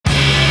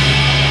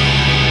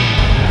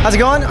How's it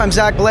going? I'm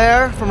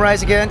Blair from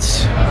Rise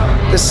Against.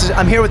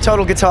 I'm here with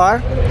Total Guitar.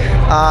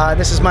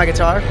 This is my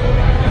guitar,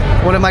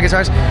 one of my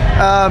guitars.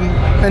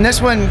 And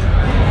this one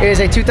is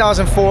a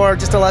 2004,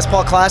 just a Les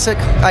Paul Classic.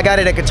 I got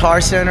it at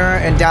Guitar Center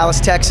in Dallas,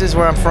 Texas,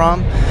 where I'm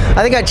from.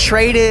 I think I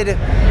traded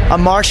a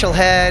Marshall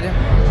head.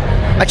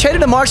 I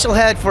traded a Marshall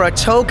head for a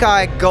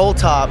Tokai gold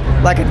top,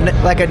 like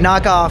a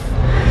knockoff.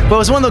 But it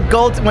was one of the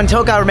gold, when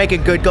Tokai were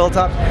making good gold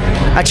tops.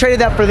 I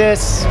traded that for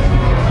this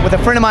with a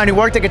friend of mine who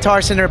worked at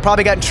Guitar Center,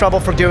 probably got in trouble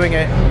for doing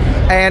it.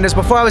 And it was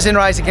before I was in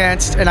Rise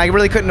Against, and I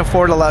really couldn't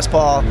afford a Les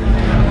Paul.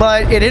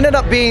 But it ended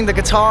up being the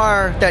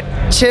guitar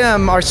that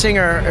Tim, our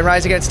singer in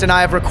Rise Against, and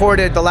I have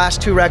recorded the last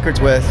 2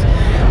 records with.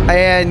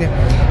 And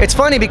it's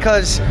funny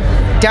because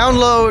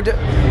Download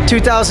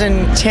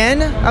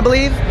 2010, I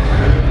believe,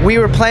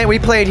 we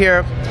played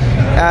here.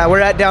 We're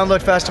at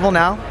Download Festival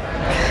now.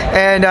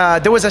 And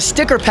there was a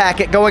sticker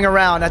packet going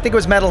around. I think it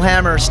was Metal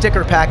Hammer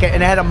sticker packet,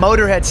 and it had a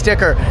Motorhead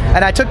sticker.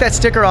 And I took that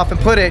sticker off and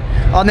put it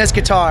on this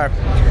guitar.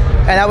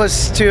 And that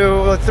was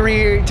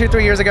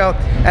 2-3 years ago.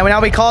 And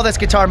now we call this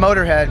guitar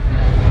Motorhead,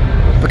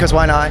 because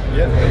why not?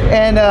 Yeah.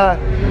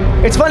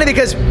 And it's funny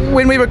because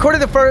when we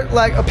recorded the first,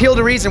 Appeal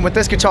to Reason with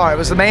this guitar, it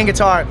was the main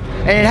guitar,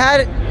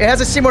 and it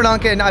has a Seymour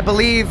Duncan, I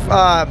believe,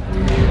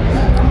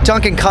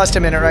 Duncan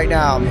Custom in it right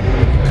now.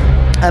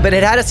 But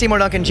it had a Seymour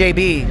Duncan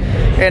JB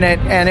in it,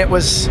 and it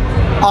was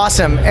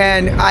awesome.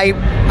 And I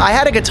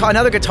had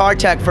another guitar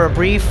tech for a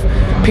brief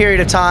period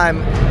of time.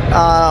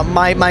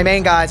 My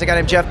main guy is a guy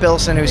named Jeff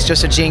Bilson, who's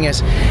just a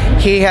genius.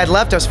 He had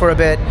left us for a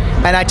bit,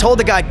 and I told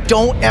the guy,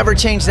 don't ever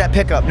change that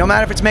pickup, no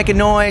matter if it's making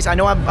noise. I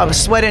know I was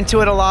sweating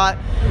to it a lot.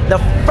 The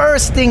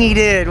first thing he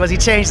did was he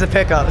changed the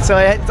pickup, so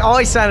it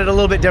always sounded a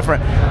little bit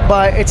different.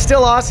 But it's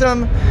still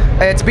awesome.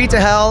 It's beat to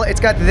hell.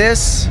 It's got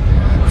this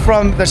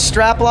from the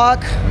strap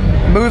lock,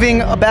 moving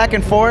back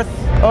and forth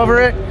over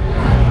it.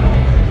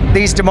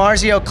 These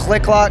DiMarzio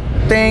click lock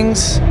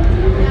things.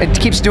 It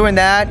keeps doing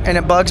that, and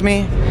it bugs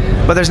me,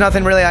 but there's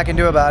nothing really I can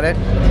do about it.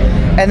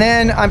 And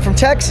then I'm from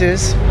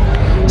Texas,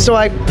 so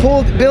I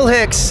pulled Bill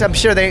Hicks. I'm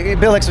sure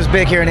Bill Hicks was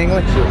big here in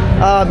England.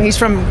 He's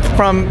from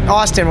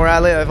Austin, where I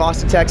live,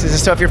 Austin, Texas. And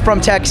so if you're from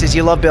Texas,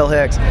 you love Bill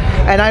Hicks.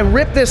 And I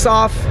ripped this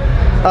off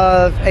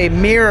of a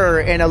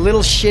mirror in a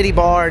little shitty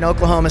bar in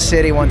Oklahoma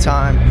City one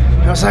time.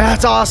 And I was like,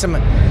 that's awesome.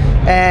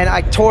 And I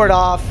tore it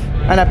off,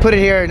 and I put it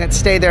here, and it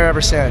stayed there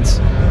ever since.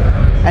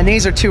 And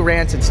these are 2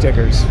 Rancid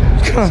stickers.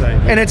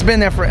 And it's been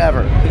there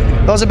forever.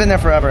 Those have been there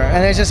forever.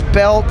 And there's just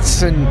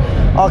belts and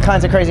all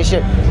kinds of crazy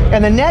shit.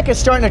 And the neck is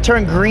starting to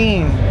turn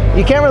green.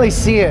 You can't really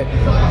see it,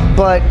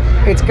 but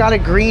it's got a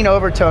green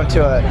overtone to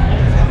it.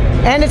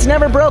 And it's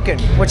never broken,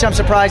 which I'm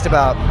surprised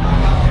about.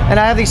 And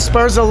I have these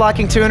Spurzo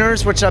locking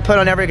tuners, which I put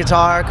on every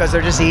guitar because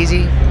they're just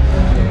easy.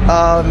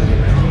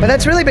 But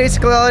that's really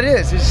basically all it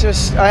is. It's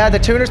just, I had the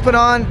tuners put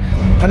on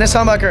this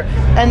humbucker.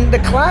 And the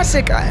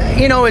Classic,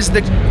 you know, is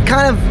the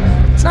kind of,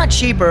 it's not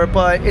cheaper,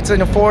 but it's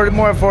more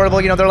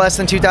affordable. You know, they're less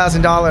than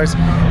 $2,000.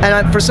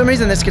 And for some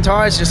reason, this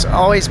guitar has just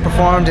always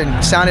performed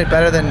and sounded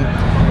better than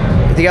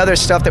the other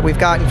stuff that we've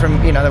gotten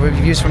from, you know, that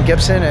we've used from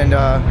Gibson. And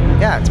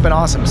yeah, it's been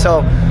awesome.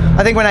 So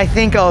I think when I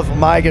think of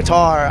my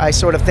guitar, I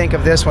sort of think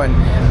of this one,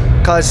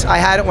 because I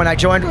had it when I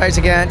joined Rise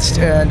Against,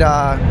 and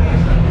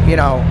you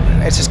know,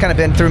 it's just kind of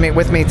been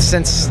with me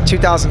since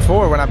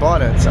 2004 when I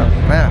bought it. So,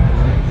 yeah.